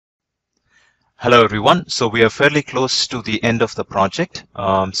Hello everyone. So we are fairly close to the end of the project.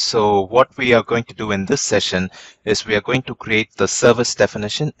 So what we are going to do in this session is we are going to create the service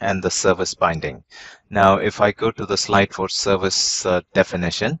definition and the service binding. Now if I go to the slide for service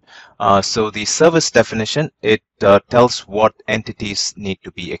definition, so the service definition, it tells what entities need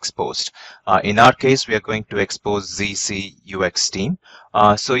to be exposed. In our case, we are going to expose ZC UX team.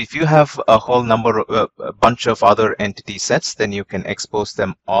 So if you have a whole a bunch of other entity sets, then you can expose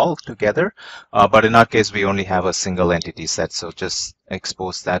them all together. But in our case, we only have a single entity set, so just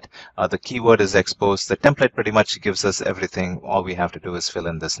expose that. The keyword is expose. The template pretty much gives us everything. All we have to do is fill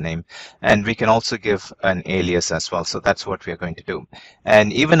in this name. And we can also give an alias as well. So that's what we are going to do.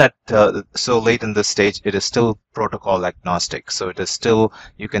 And even at so late in this stage, it is still protocol agnostic. So it is still,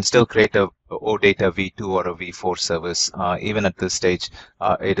 you can still create a OData V2 or a V4 service. Even at this stage,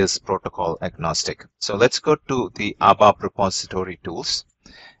 it is protocol agnostic. So let's go to the ABAP repository tools.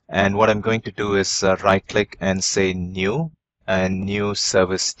 And what I'm going to do is right click and say new and new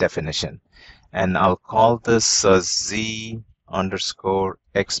service definition. And I'll call this Z underscore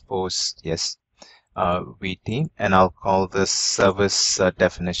expose, yes, VT. And I'll call this service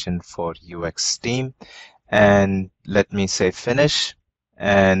definition for UX team. And let me say finish.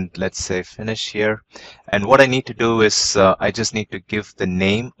 And let's say finish here. And what I need to do is I just need to give the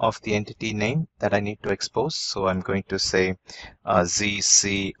name of the entity name that I need to expose. So I'm going to say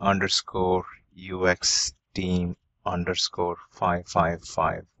ZC underscore UX team underscore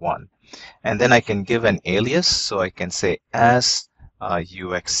 5551. And then I can give an alias. So I can say as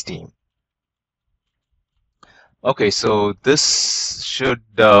UX team. Okay, so this should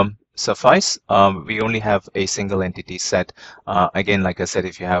suffice. We only have a single entity set. Again, like I said,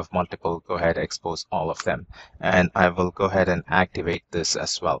 if you have multiple, go ahead, expose all of them. And I will go ahead and activate this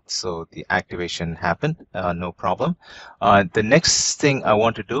as well. So the activation happened, no problem. The next thing I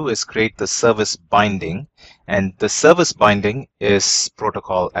want to do is create the service binding. And the service binding is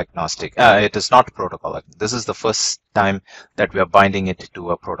protocol agnostic. It is not protocol. This is the first time that we are binding it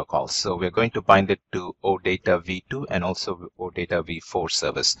to a protocol. So we're going to bind it to OData V2 and also OData V4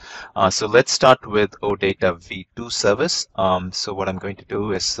 service. So let's start with OData V2 service. So what I'm going to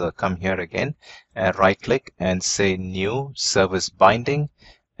do is come here again and right click and say new service binding.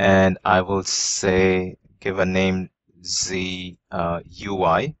 And I will say, give a name Z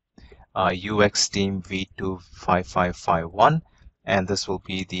UI. UX team V2 5551, and this will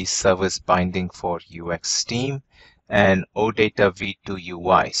be the service binding for UX team, and OData V2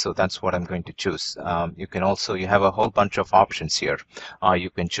 UI. So that's what I'm going to choose. You can also, you have a whole bunch of options here. You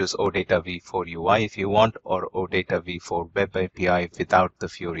can choose OData V4 UI if you want, or OData V4 Web API without the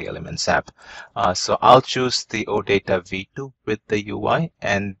Fiori Elements app. So I'll choose the OData V2 with the UI,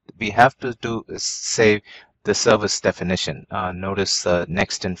 and we have to do is say the service definition. Notice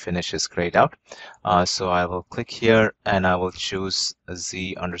next and finish is grayed out. So I will click here and I will choose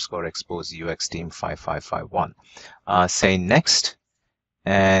Z underscore expose UX team 5551. Say next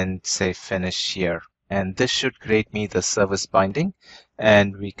and say finish here. And this should create me the service binding,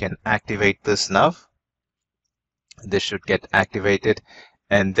 and we can activate this now. This should get activated.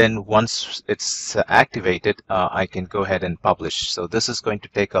 And then once it's activated, I can go ahead and publish. So this is going to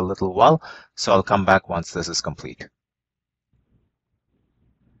take a little while. So I'll come back once this is complete.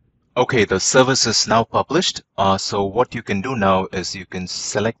 Okay, the service is now published. So what you can do now is you can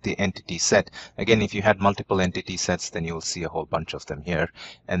select the entity set. Again, if you had multiple entity sets, then you'll see a whole bunch of them here.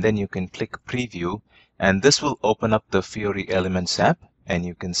 And then you can click preview, and this will open up the Fiori Elements app. And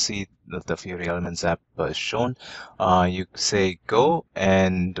you can see that the Fiori Elements app is shown. You say go,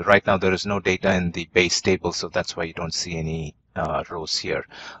 and right now there is no data in the base table, so that's why you don't see any rows here.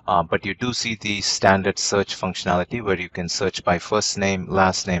 But you do see the standard search functionality where you can search by first name,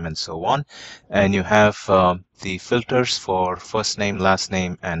 last name, and so on. And you have the filters for first name, last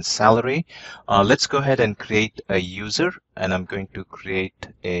name, and salary. Let's go ahead and create a user, and I'm going to create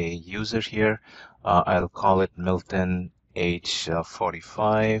a user here. I'll call it Milton, age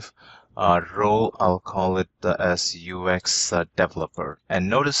 45. Role, I'll call it as UX developer. And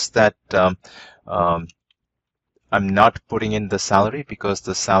notice that I'm not putting in the salary because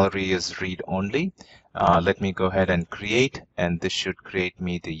the salary is read only. Let me go ahead and create, and this should create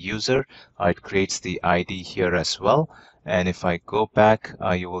me the user. It creates the ID here as well. And if I go back,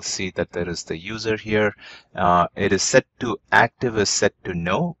 you will see that there is the user here. It is set to active is set to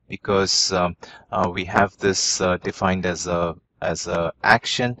no, because we have this defined as a as a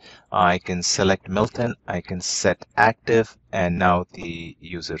action. I can select Milton, I can set active, and now the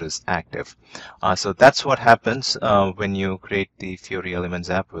user is active. So that's what happens when you create the Fiori Elements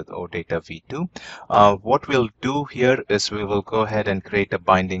app with OData v2. What we'll do here is we will go ahead and create a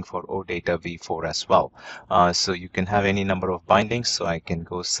binding for OData v4 as well. So you can have any number of bindings. So I can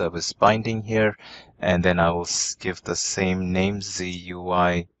go service binding here, and then I will give the same name,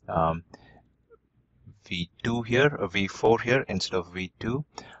 ZUI v2 here, or v4 here instead of v2.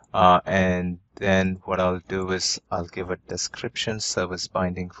 And then what I'll do is I'll give a description, service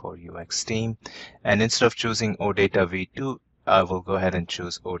binding for UX team. And instead of choosing OData v2, I will go ahead and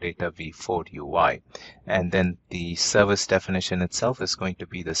choose OData v4 UI. And then the service definition itself is going to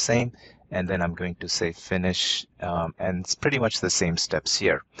be the same. And then I'm going to say finish, and it's pretty much the same steps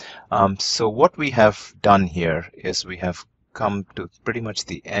here. So what we have done here is we have come to pretty much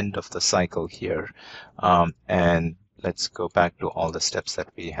the end of the cycle here, and let's go back to all the steps that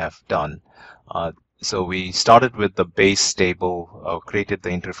we have done. So we started with the base table, created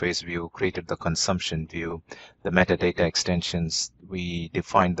the interface view, created the consumption view, the metadata extensions. We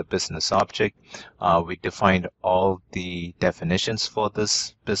defined the business object. We defined all the definitions for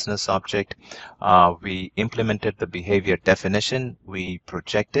this business object. We implemented the behavior definition. We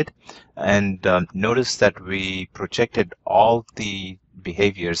projected, and notice that we projected all the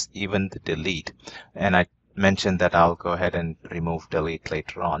behaviors, even the delete. And I mentioned that I'll go ahead and remove delete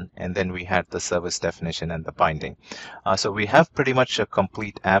later on. And then we had the service definition and the binding. So we have pretty much a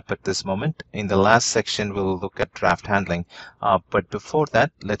complete app at this moment. In the last section, we'll look at draft handling. But before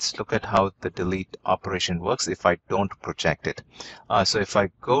that, let's look at how the delete operation works if I don't project it. So if I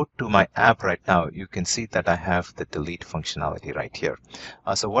go to my app right now, you can see that I have the delete functionality right here.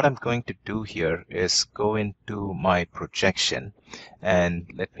 So what I'm going to do here is go into my projection, and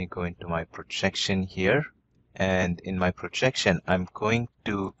let me go into my projection here. And in my projection, I'm going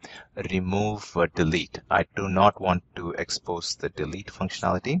to remove delete. I do not want to expose the delete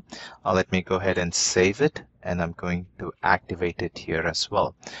functionality. Let me go ahead and save it, and I'm going to activate it here as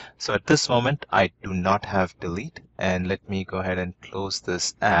well. So at this moment, I do not have delete, and let me go ahead and close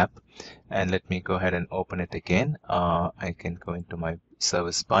this app, and let me go ahead and open it again. I can go into my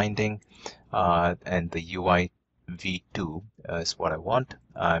service binding, and the UI v2 is what I want.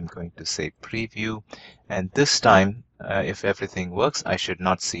 I'm going to say preview, and this time if everything works, I should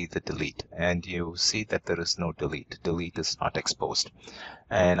not see the delete, and you see that there is no delete. Delete is not exposed,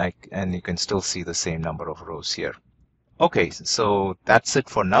 and you can still see the same number of rows here. Okay, so that's it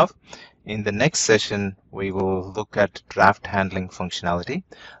for now. In the next session, we will look at draft handling functionality,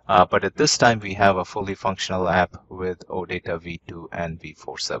 but at this time we have a fully functional app with OData v2 and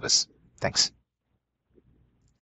v4 service. Thanks.